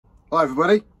Hi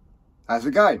everybody, how's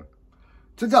it going?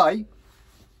 Today,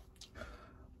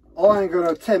 I am going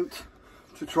to attempt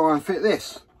to try and fit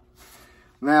this.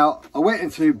 Now, I went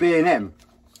into B&M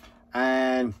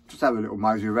and just had a little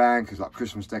mosey around because like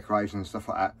Christmas decorations and stuff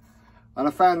like that. And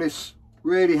I found this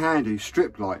really handy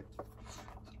strip light,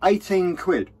 18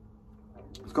 quid.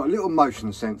 It's got a little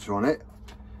motion sensor on it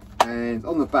and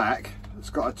on the back, it's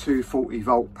got a 240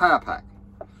 volt power pack.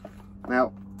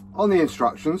 Now, on the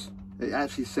instructions, it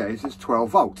actually says it's 12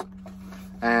 volt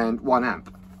and 1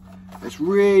 amp. It's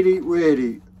really,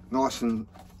 really nice and,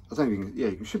 I don't think, yeah,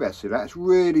 you should be able to see that. It's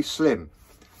really slim.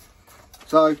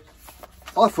 So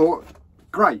I thought,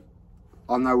 great,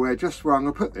 I know just where I'm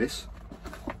going to put this.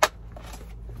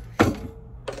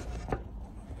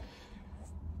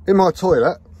 In my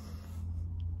toilet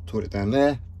down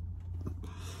there,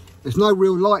 there's no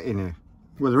real light in here.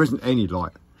 Well, there isn't any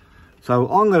light. So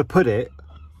I'm going to put it,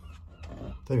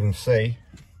 so you can see,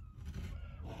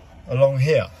 along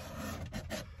here.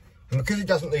 And because it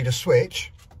doesn't need a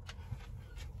switch,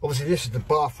 obviously this is the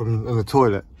bathroom and the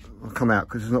toilet. I'll come out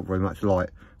because there's not very much light.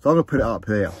 So I'm going to put it up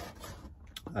here,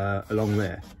 along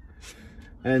there.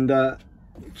 And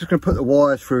just going to put the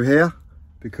wires through here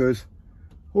because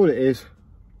all it is,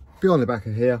 behind the back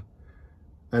of here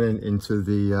and then into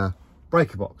the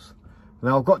breaker box.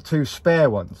 Now I've got 2 spare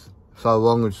ones, so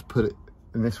I'm going to just put it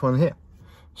in this one here.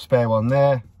 Spare one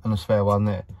there and a spare one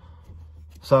there.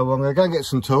 So I'm going to go and get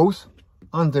some tools,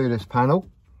 undo this panel,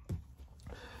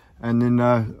 and then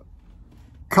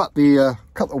cut the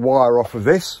wire off of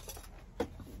this.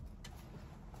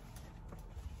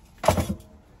 Let's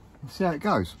see how it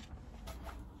goes.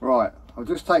 Right, I've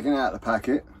just taken it out of the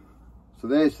packet. So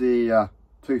there's the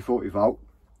 240 volt.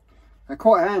 And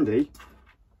quite handy,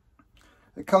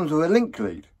 it comes with a link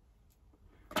lead.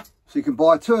 So you can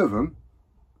buy 2 of them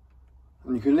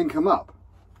and you can link them up.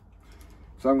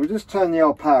 So I'm going to just turn the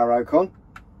old power oak on.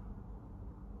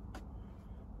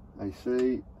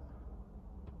 AC.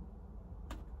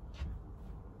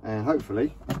 And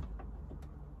hopefully,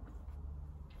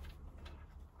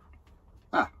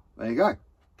 there you go.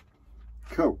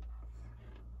 Cool.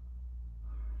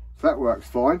 So that works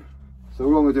fine. So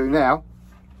all I'm going to do now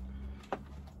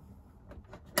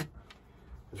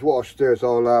is what I should do is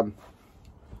I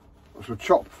shall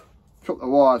chop the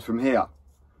wires from here.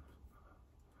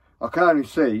 I can only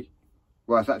see,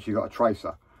 well, it's actually got a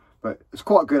tracer, but it's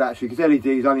quite good actually because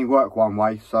LEDs only work one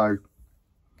way, so it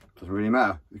doesn't really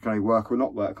matter. It can only work or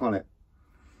not work, can't it?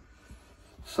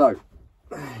 So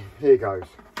here goes.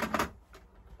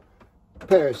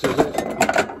 Pair of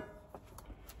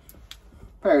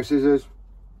scissors,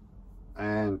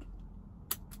 and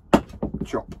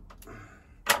chop.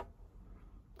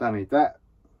 Don't need that.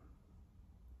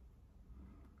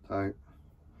 So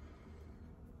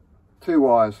 2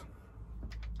 wires.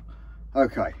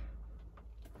 Okay,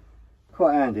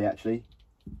 quite handy actually,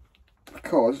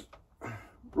 because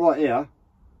right here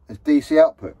is DC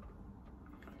output.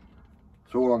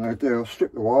 So all I'm going to do is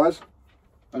strip the wires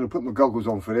and I'll put my goggles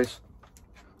on for this.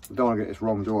 I don't want to get this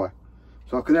wrong, do I?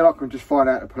 So then I can just find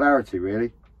out the polarity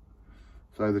really.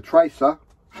 So the tracer,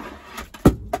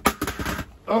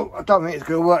 oh, I don't think it's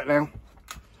going to work now,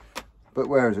 but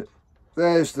where is it?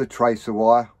 There's the tracer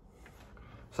wire.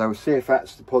 So we'll see if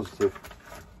that's the positive.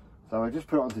 So I just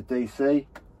put it onto DC.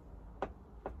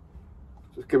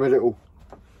 Just give me a little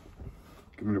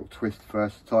twist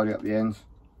first to tidy up the ends.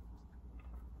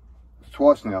 It's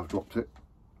twice now I've dropped it.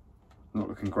 Not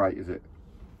looking great, is it?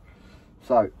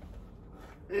 So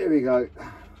here we go.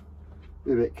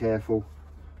 Be a bit careful.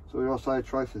 So we also say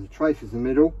tracer. The tracer's in the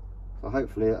middle. So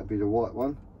hopefully that'll be the white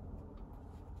one.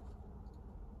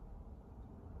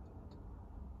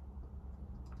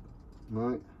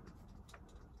 Right.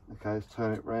 Okay, let's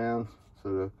turn it round. So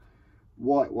the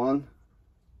white one.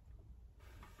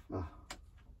 Oh,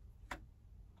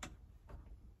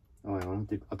 hang on,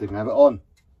 I didn't have it on.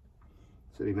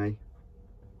 Silly me.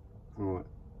 Alright.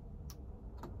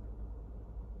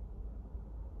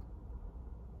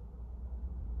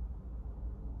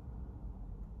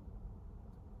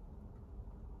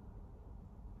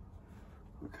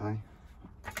 Okay.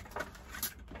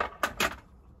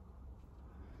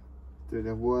 Do it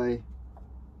the other way.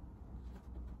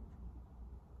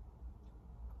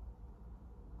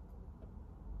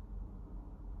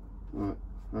 Right,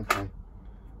 okay.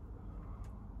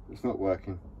 It's not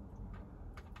working.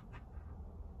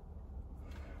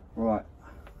 Right,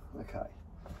 okay.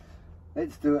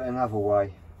 Let's do it another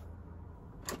way.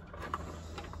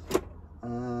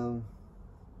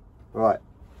 Right.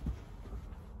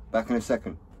 Back in a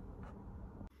second.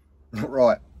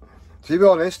 Right. To be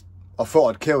honest, I thought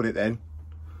I'd killed it then,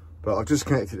 but I've just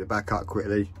connected it back up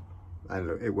quickly and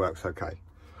look, it works okay.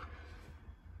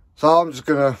 So I'm just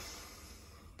gonna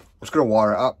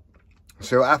wire it up and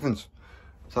see what happens.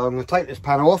 So I'm gonna take this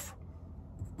panel off,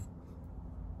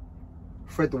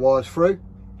 thread the wires through,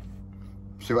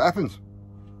 see what happens.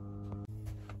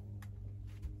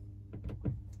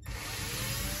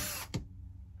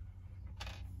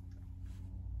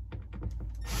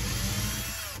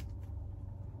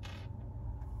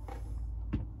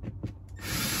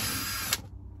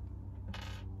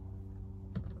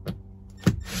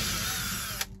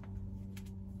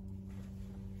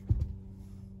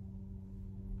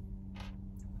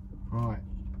 Right,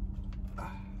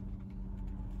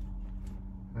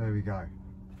 there we go.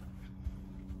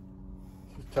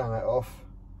 Just turn that off.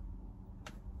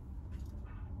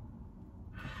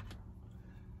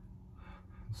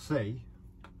 See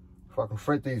if I can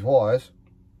thread these wires.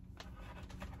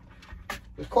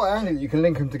 It's quite handy that you can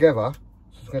link them together.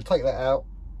 So I'm going to take that out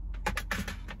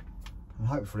and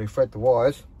hopefully thread the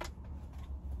wires.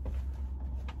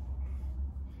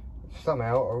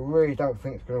 Somehow I really don't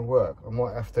think it's going to work. I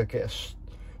might have to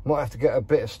get a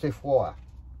bit of stiff wire.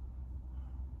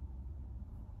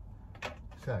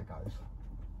 See how it goes.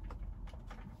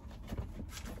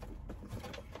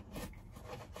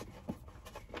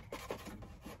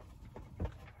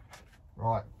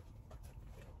 Right,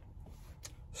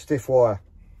 stiff wire.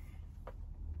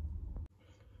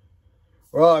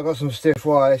 Right, I've got some stiff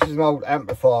wire. This is an old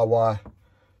amplifier wire,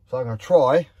 so I'm going to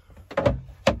try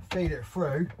feed it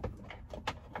through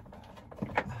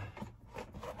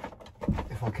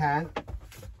if I can,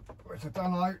 which I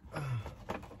don't know.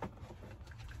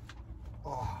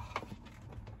 Oh,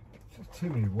 just too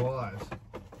many wires.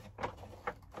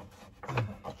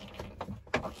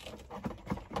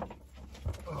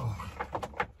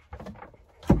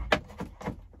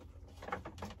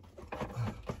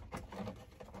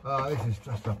 Oh, this is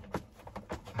just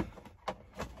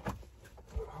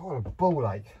what a ball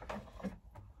ache.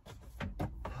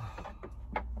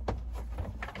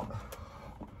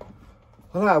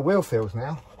 I know how a wheel feels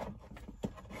now.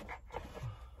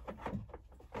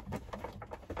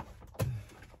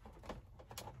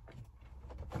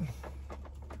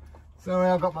 Sorry,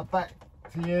 I've got my back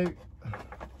to you.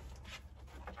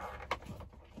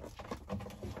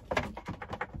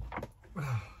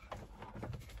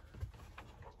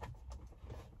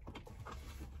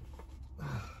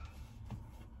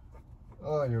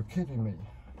 Oh, you're kidding me.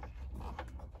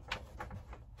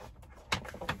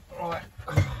 Right.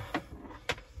 I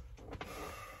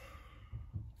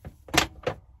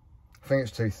think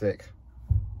it's too thick.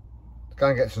 Let's go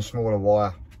and get some smaller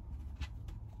wire.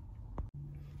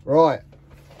 Right.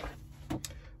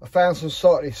 I found some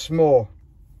slightly small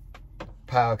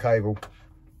power cable.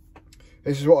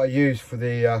 This is what I use for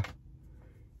the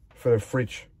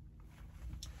fridge.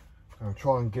 I'll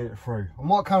try and get it through. I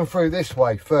might come through this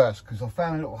way first because I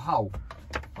found a little hole.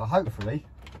 So hopefully,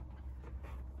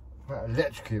 I won't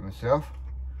electrocute myself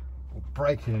or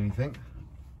breaking anything.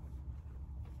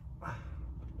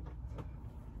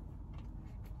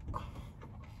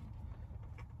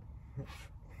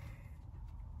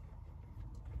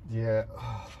 Yeah,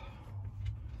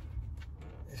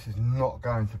 this is not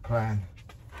going to plan.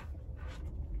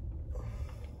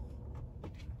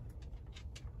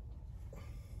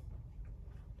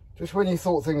 Just when you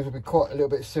thought things would be quite a little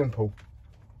bit simple.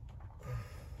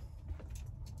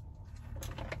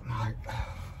 Right,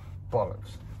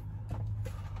 bollocks.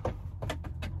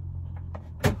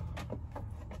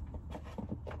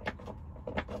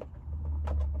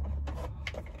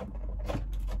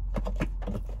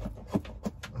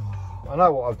 I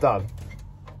know what I've done.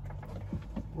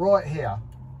 Right here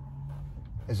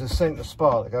is a centre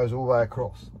spar that goes all the way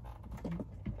across.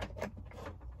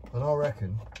 And I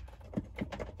reckon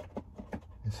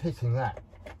it's hitting that.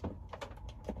 I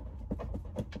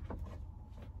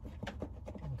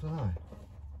don't know.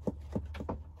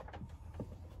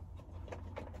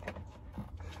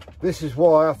 This is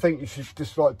why I think you should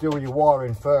just like do all your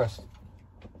wiring first.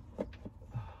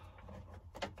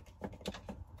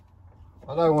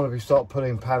 I don't want to start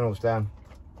putting panels down.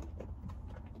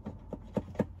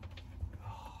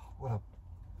 Oh, what a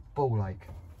ball ache.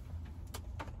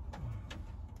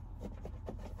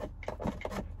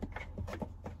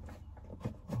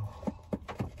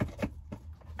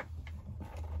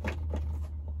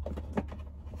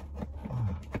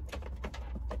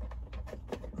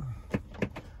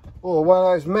 Or one of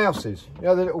those mouses, you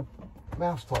know, the little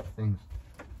mouse type things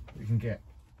you can get.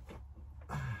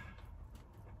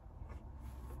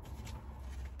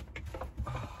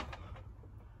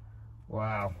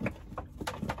 Wow.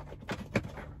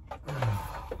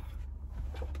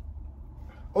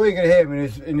 all you're going to hear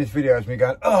in this video is me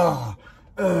going, oh,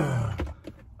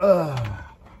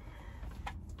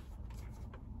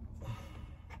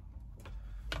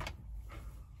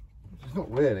 It's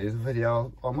not really, it's a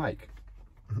video I'll make.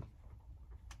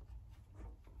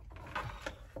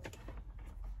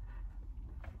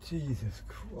 Jesus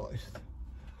Christ.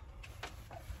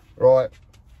 Right.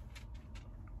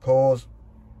 Pause.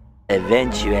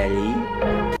 Eventually.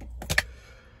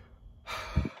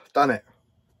 Done it.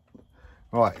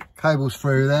 Right, cable's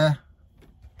through there.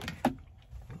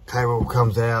 Cable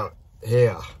comes out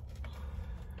here.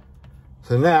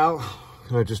 So now, I'm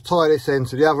going to just tie this end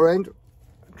to the other end,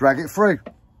 drag it through.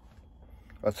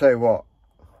 I'll tell you what,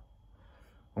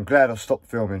 I'm glad I stopped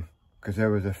filming because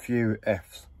there was a few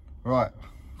F's. Right,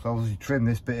 so obviously trim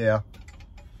this bit here.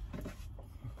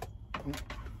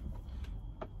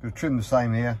 Gonna trim the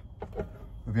same here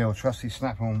with the old trusty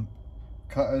snap-on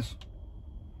cutters.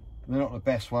 They're not the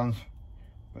best ones,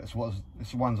 but it's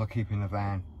the ones I keep in the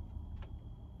van.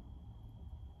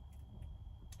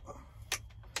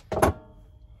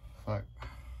 So, in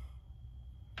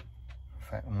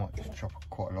fact, I might just chop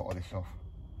quite a lot of this off.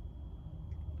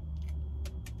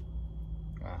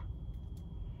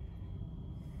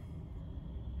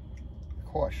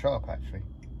 Quite sharp actually.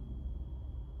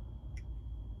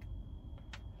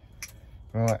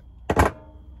 Right.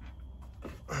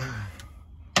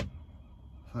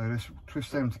 So let's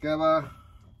twist them together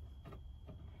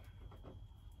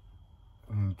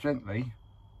and gently.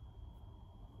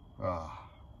 Right,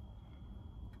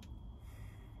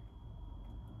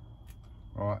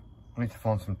 I need to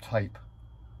find some tape.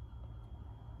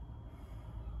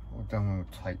 What I've done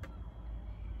with tape.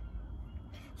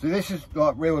 So this is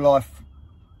like real life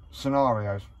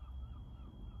scenarios.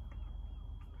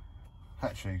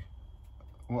 Actually,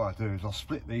 what I do is I'll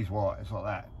split these wires like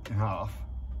that in half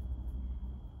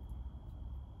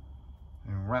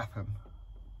and wrap them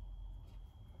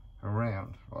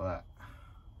around like that,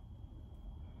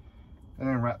 and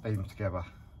then wrap them together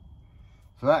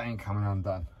so that ain't coming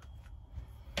undone.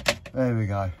 There we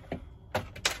go.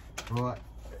 Right,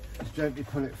 let's gently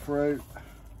pull it through.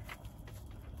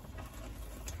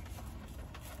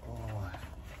 Oh,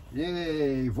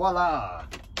 yay, voila.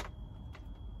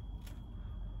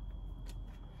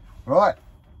 Right,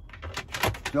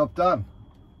 job done.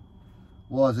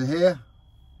 Wires are here.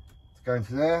 Let's go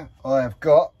into there. I have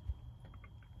got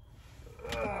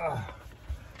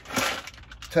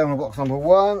terminal box number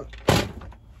 1,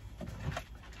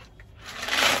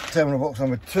 terminal box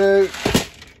number 2,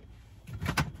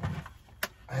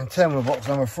 and terminal box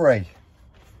number 3.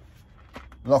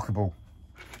 Lockable.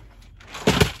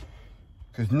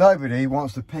 Because nobody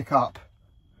wants to pick up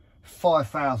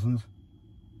 5,000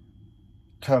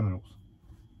 terminals.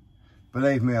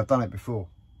 Believe me, I've done it before.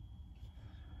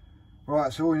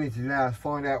 Right, so all we need to do now is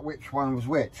find out which one was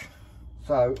which.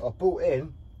 So I brought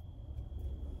in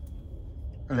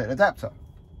a little adapter,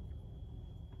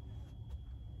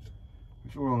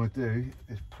 which all I'm going to do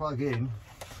is plug in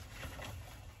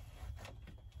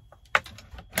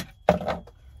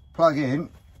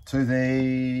to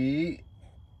the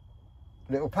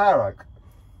little power oak.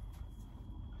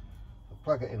 I'll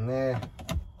plug it in there.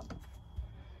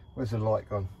 Where's the light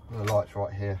gone? The light's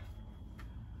right here.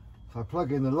 So I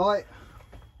plug in the light.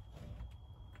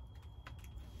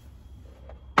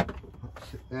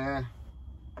 That's it there.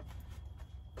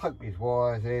 Poke these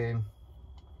wires in.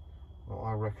 Well,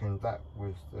 I reckon that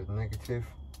was the negative.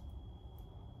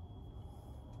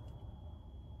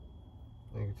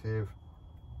 Negative.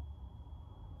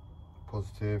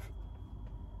 Positive.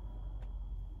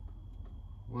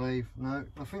 Wave. No,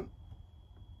 nothing.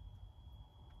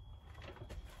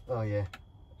 Oh yeah.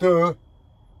 Duh.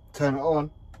 Turn it on.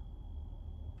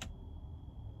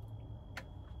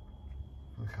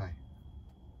 Okay.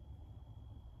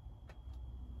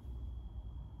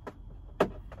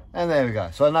 And there we go.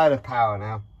 So I know the power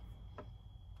now.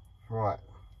 Right.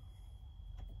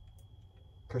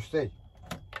 Push D.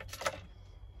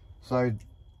 So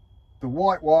the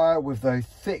white wire with the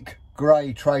thick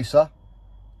grey tracer.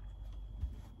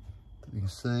 You can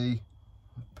see.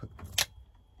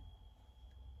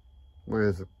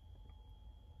 Where's the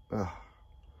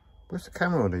where's the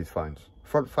camera on these phones?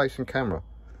 Front facing camera.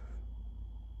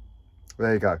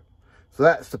 There you go. So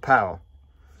that's the power.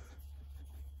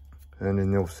 And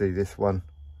then you'll see this one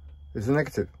is a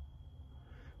negative.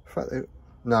 In fact,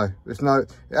 no, there's no,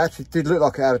 it actually did look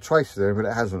like it had a tracer there, but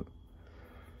it hasn't.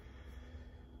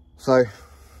 So,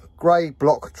 grey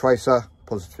block tracer,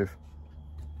 positive.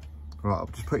 Right, I'll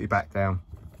just put you back down.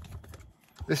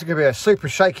 This is going to be a super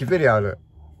shaky video, look.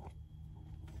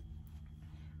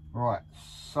 Right,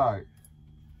 so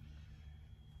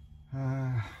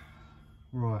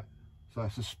Right, so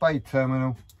it's a spade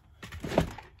terminal.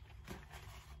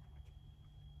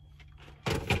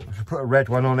 I should put a red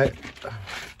one on it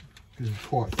because it's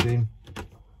quite thin.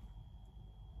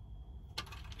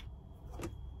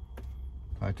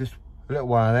 So just a little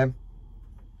one of them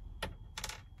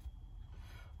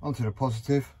onto the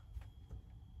positive.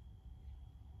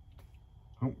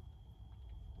 Oh,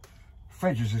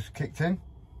 fridge has just kicked in.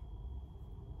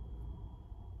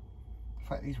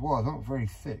 In fact, these wires aren't very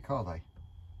thick, are they?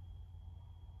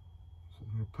 So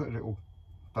I'm going to put a little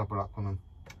double up on them,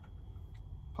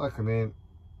 poke them in,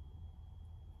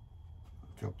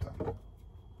 job done.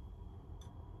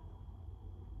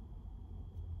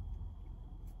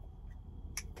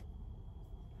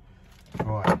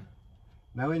 Right,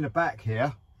 now in the back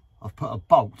here, I've put a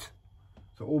bolt,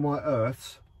 so all my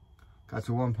earths go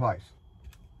to one place.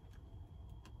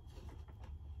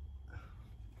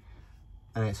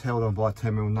 And it's held on by a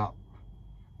 10mm nut,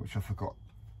 which I forgot.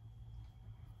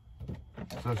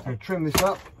 So I'm just going to trim this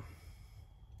up.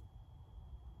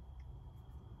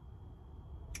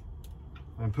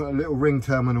 And put a little ring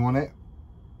terminal on it.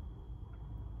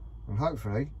 And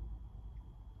hopefully,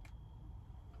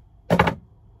 that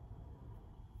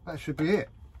should be it.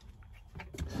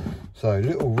 So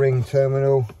little ring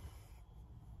terminal.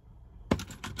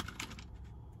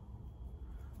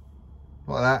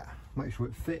 Like that. Make sure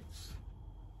it fits.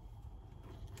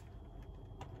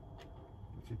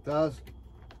 Which it does.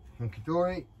 Hunky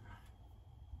dory.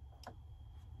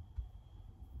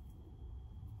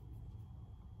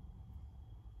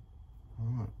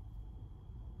 Alright.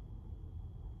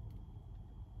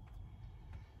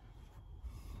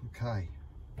 Okay.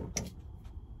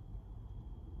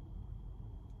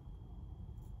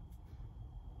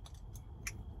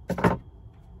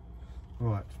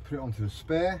 Right, put it onto the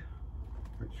spare,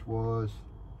 which was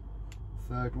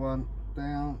the third one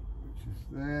down, which is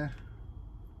there.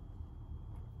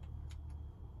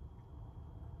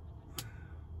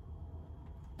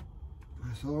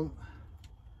 That's on.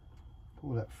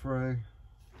 Pull that through,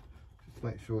 just to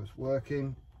make sure it's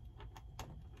working.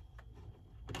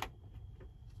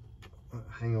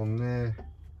 Hang on there,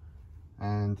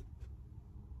 and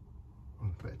I'll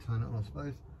better turn it on, I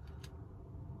suppose.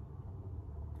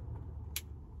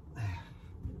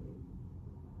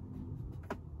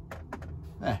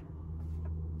 There.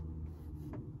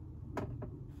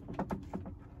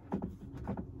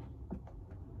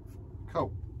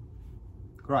 Cool.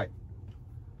 Great.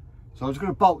 So I'm just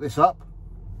going to bolt this up,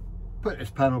 put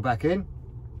this panel back in,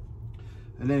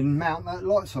 and then mount that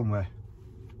light somewhere.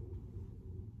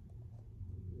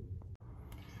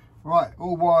 Right,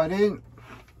 all wired in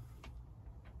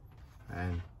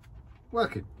and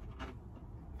working.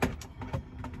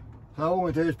 So all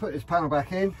we do is put this panel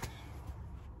back in.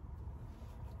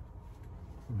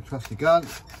 Trusty gun.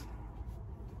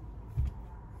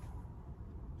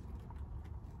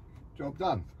 Job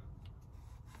done.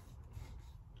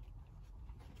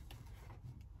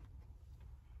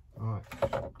 Alright,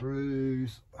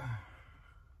 screws.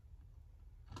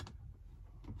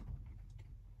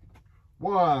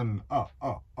 1,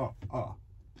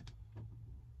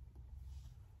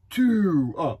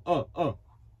 2,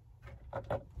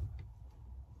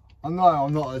 I know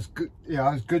I'm not as good,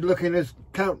 as good looking as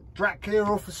Count Dracula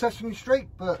off of Sesame Street,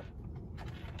 but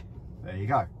there you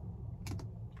go.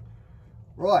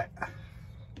 Right.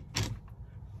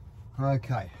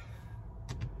 Okay.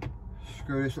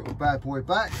 Screw this little bad boy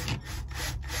back.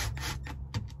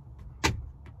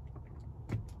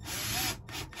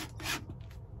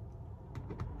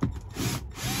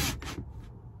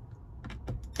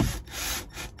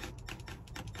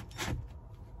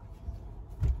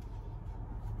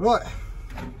 Right,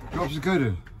 job's a good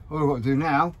one. All I've got to do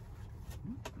now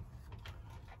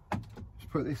is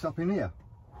put this up in here.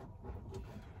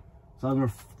 So I'm going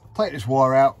to take this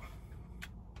wire out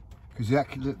because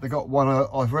they got one at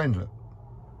either end.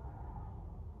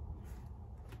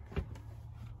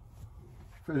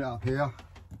 Put it up here.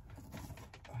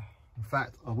 In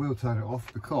fact, I will turn it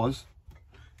off because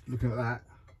looking at that,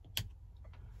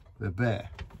 they're bare.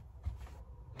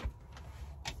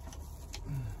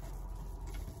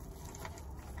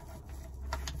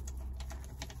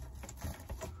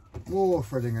 More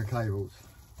threading of cables.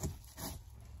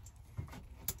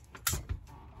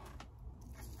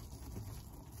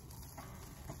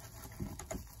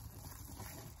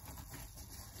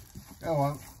 Go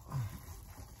on.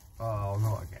 Oh,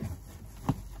 not again.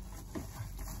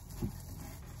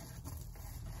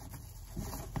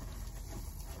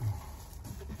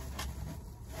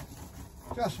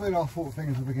 Just when I thought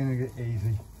things were beginning to get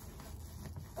easy.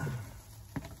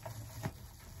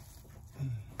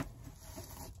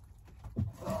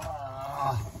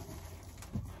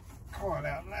 crying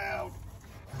out loud.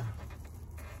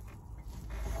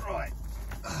 Right.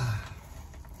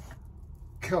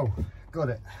 Cool, got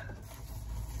it.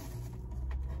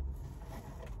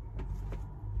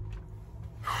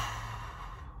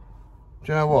 Do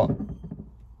you know what? I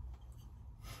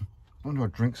wonder I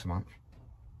drink so much.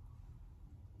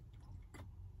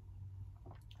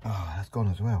 Oh, that's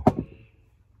gone as well.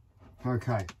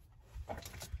 Okay.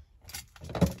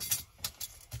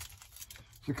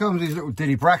 So it comes with these little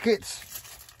dilly brackets.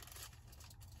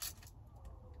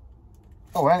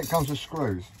 Oh, and it comes with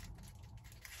screws.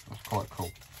 That's quite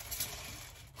cool.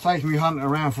 Saves me hunting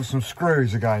around for some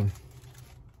screws again.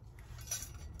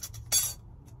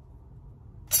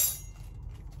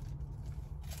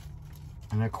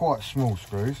 And they're quite small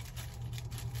screws.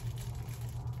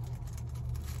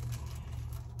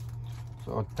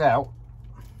 So I doubt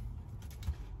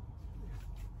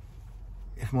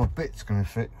if my bit's going to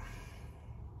fit.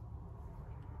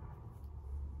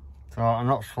 So I'm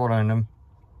not swallowing them.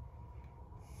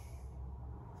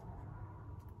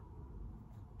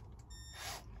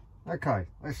 Okay,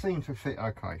 they seem to fit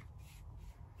okay.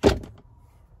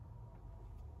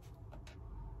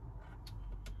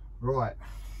 Right.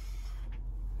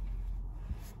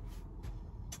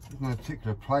 There's no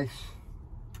particular place.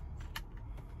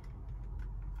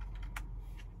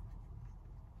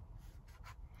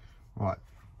 Right.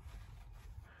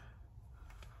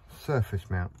 Surface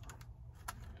mount.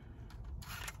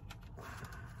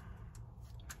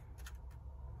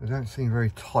 They don't seem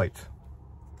very tight.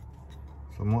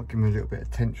 So I might give me a little bit of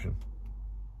tension.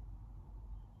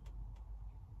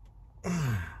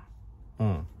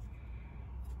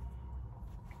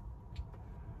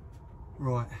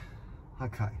 Right,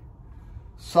 okay.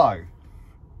 So,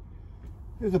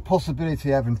 there's a possibility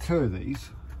of having two of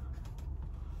these.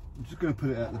 I'm just going to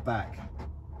put it at the back.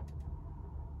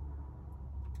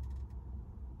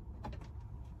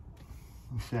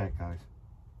 Let's see how it goes.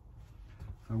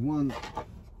 So one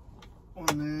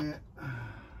on there.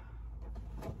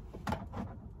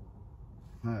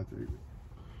 That'll do.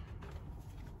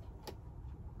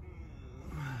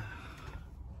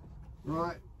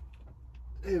 Right,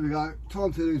 here we go.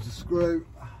 Time to lose the screw.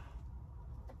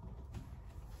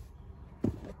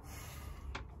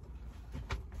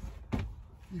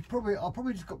 I've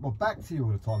probably just got my back to you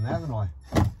all the time now, haven't I?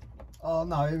 Oh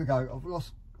no, here we go. I've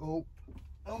lost. Oh.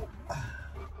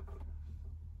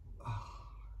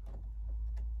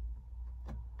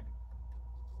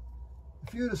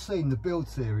 If you'd have seen the build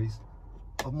series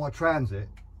of my Transit,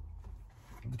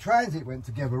 the Transit went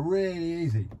together really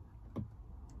easy.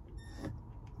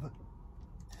 But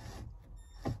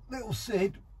little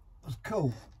Sid was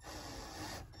cool.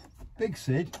 Big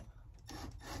Sid,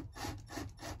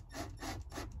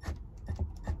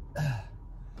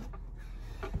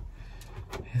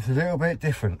 it's a little bit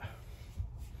different.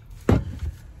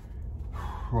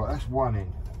 Right, that's one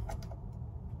in.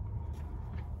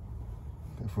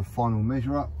 Go for a final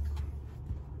measure up.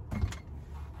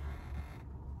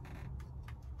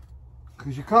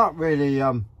 Because you can't really,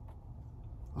 I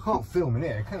can't film in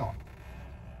here, can I?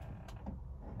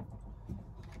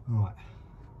 Right.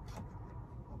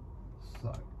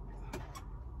 So.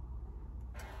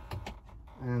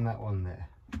 And that one there.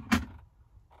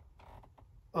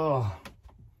 Oh,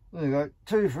 there you go,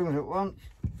 two things at once.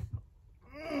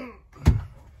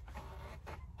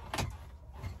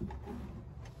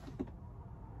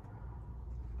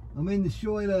 I'm in the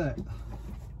toilet.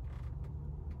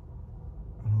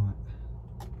 Right.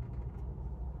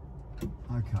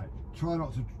 Okay. Try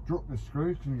not to drop the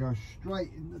screws. Gonna go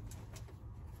straight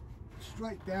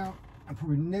down and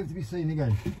probably never to be seen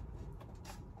again.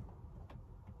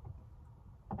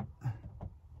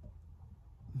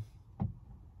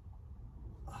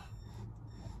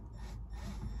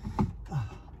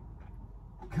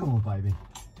 Come on, baby.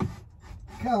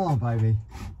 Come on, baby.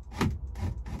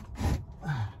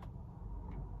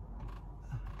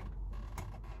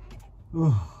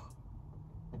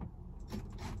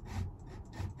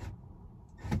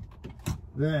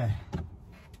 There,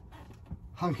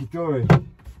 hunky dory.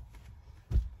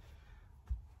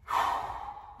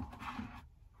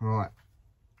 Right,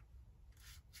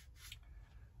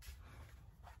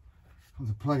 time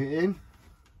to plug it in,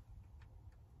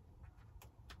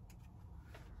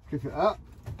 clip it up.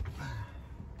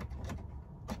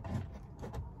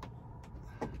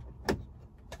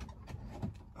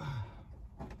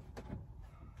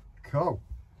 Cool.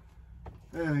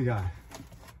 There we go.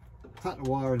 Tuck the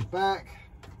wire in the back.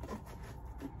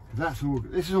 That's all.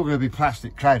 This is all going to be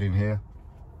plastic clad in here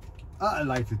at a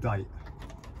later date.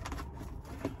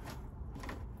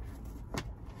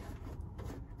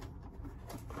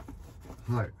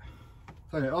 So,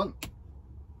 turn it on.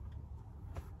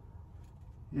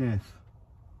 Yes.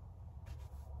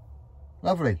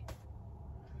 Lovely.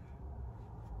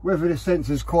 Whether this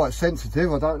sensor's quite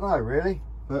sensitive, I don't know really,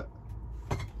 but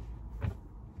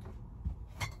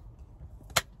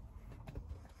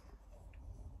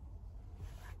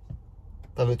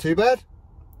don't look too bad.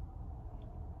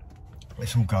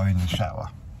 Let's all go in the shower.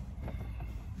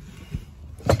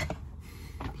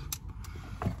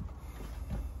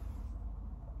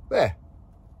 There,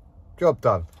 job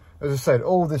done. As I said,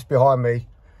 all this behind me,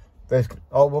 there's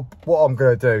what I'm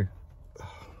going to do,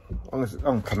 I'm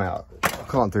going to come out. I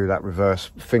can't do that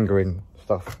reverse fingering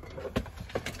stuff.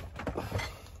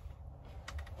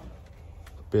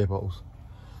 Beer bottles.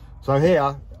 So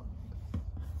here,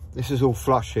 this is all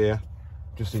flush here,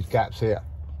 just these gaps here.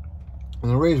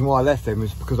 And the reason why I left them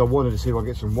is because I wanted to see if I can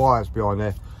get some wires behind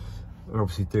there and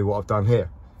obviously do what I've done here,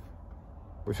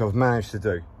 which I've managed to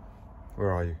do. Where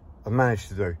are you? I've managed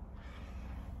to do.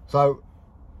 So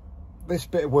this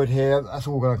bit of wood here, that's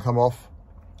all going to come off,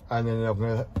 and then I'm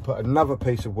going to put another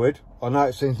piece of wood. I know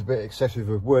it seems a bit excessive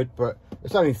with wood, but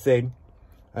it's only thin,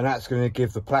 and that's going to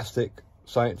give the plastic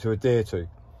something to adhere to,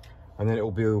 and then it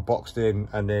will be all boxed in,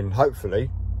 and then hopefully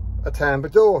a tambour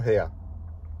door here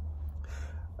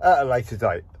at a later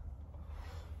date.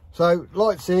 So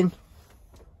lights in.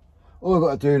 All I've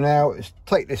got to do now is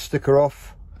take this sticker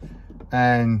off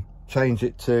and change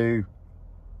it to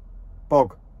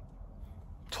bog,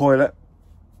 toilet,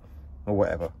 or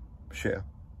whatever. Shit,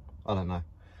 I don't know,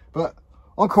 but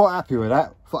I'm quite happy with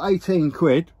that for 18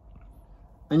 quid,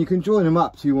 and you can join them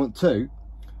up if you want to.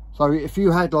 So if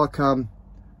you had like oh,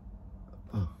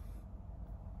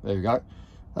 there you go,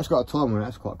 that's got a timer on it,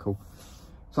 that's quite cool.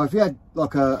 So if you had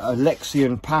like a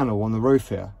Lexian panel on the roof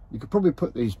here, you could probably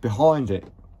put these behind it,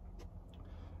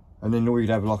 and then all you'd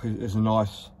have like is a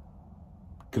nice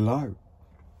glow.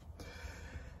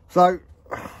 So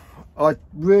I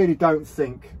really don't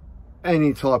think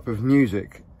any type of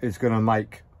music is going to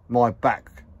make my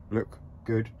back look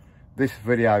good, this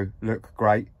video look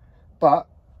great, but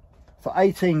for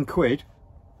 18 quid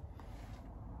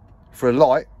for a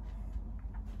light,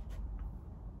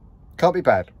 can't be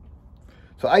bad.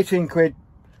 So 18 quid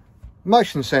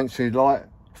motion sensitive light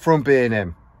from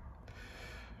B&M.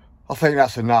 I think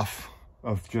that's enough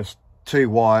of just 2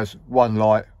 wires, 1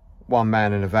 light, 1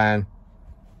 man in a van,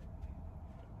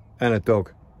 and a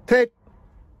dog. Ted,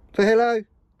 say hello.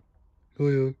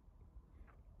 Hello.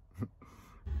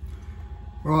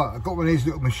 Right, I've got one of these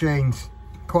little machines,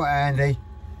 quite handy.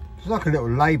 It's like a little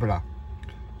labeler.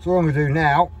 So what I'm going to do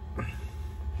now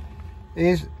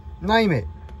is name it.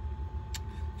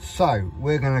 So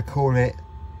we're going to call it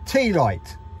Tea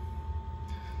Light.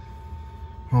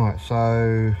 Right, so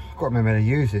I've got to remember to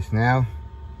use this now.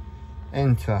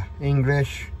 Enter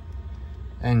English,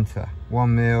 enter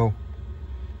 1 mil,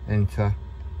 enter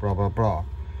blah blah blah.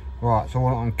 Right, so I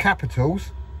want it on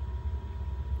capitals.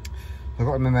 I've got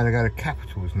to remember to go to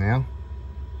capitals now.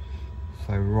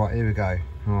 So right, here we go.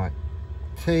 Right,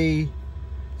 T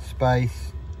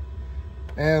space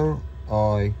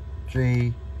LIGHT,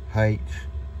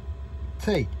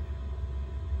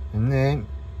 and then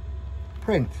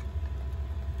print,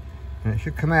 and it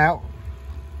should come out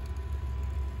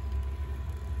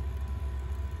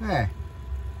there.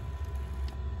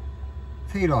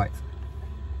 Tea light.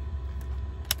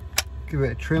 Give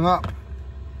it a trim up.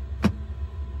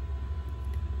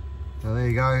 So there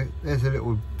you go, there's a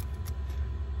little,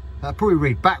 that'll probably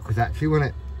read backwards actually, won't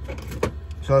it?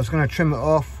 So I was going to trim it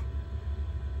off.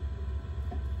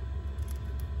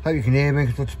 Hope you can hear me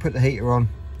because I'll just put the heater on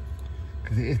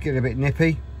because it is getting a bit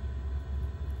nippy.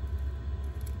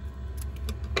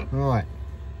 Right,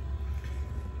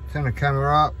 turn the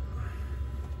camera up.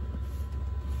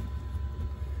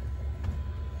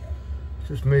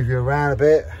 Just move you around a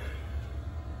bit.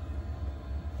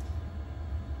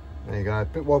 There you go, a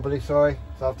bit wobbly, sorry.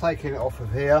 So I've taken it off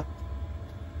of here.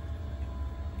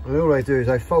 And all they do is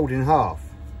they fold in half.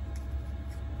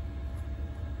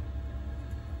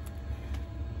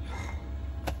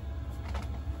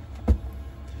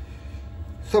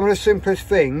 Some of the simplest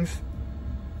things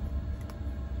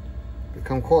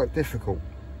become quite difficult.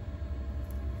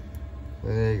 So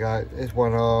there you go, there's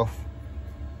one half.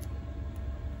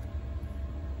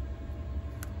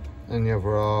 And the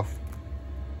other half.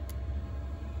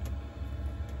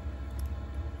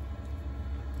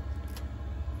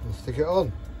 And stick it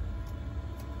on.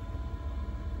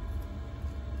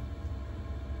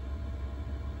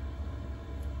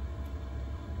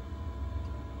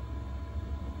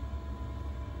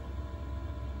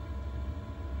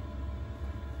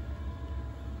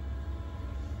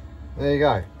 There you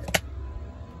go.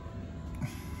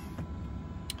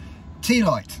 Tea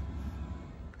light.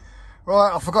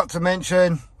 Right, I forgot to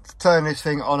mention to turn this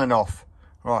thing on and off.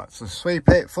 Right, so sweep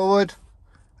it forward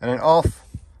and then off,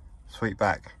 sweep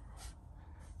back.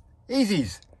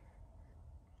 Easies.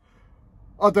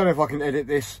 I don't know if I can edit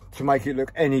this to make it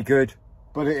look any good,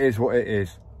 but it is what it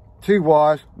is. 2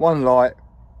 wires, 1 light,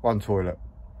 1 toilet.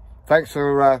 Thanks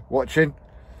for watching.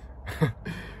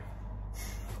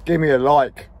 Give me a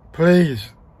like, please.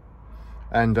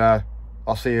 And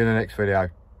I'll see you in the next video.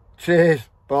 Cheers,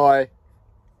 bye.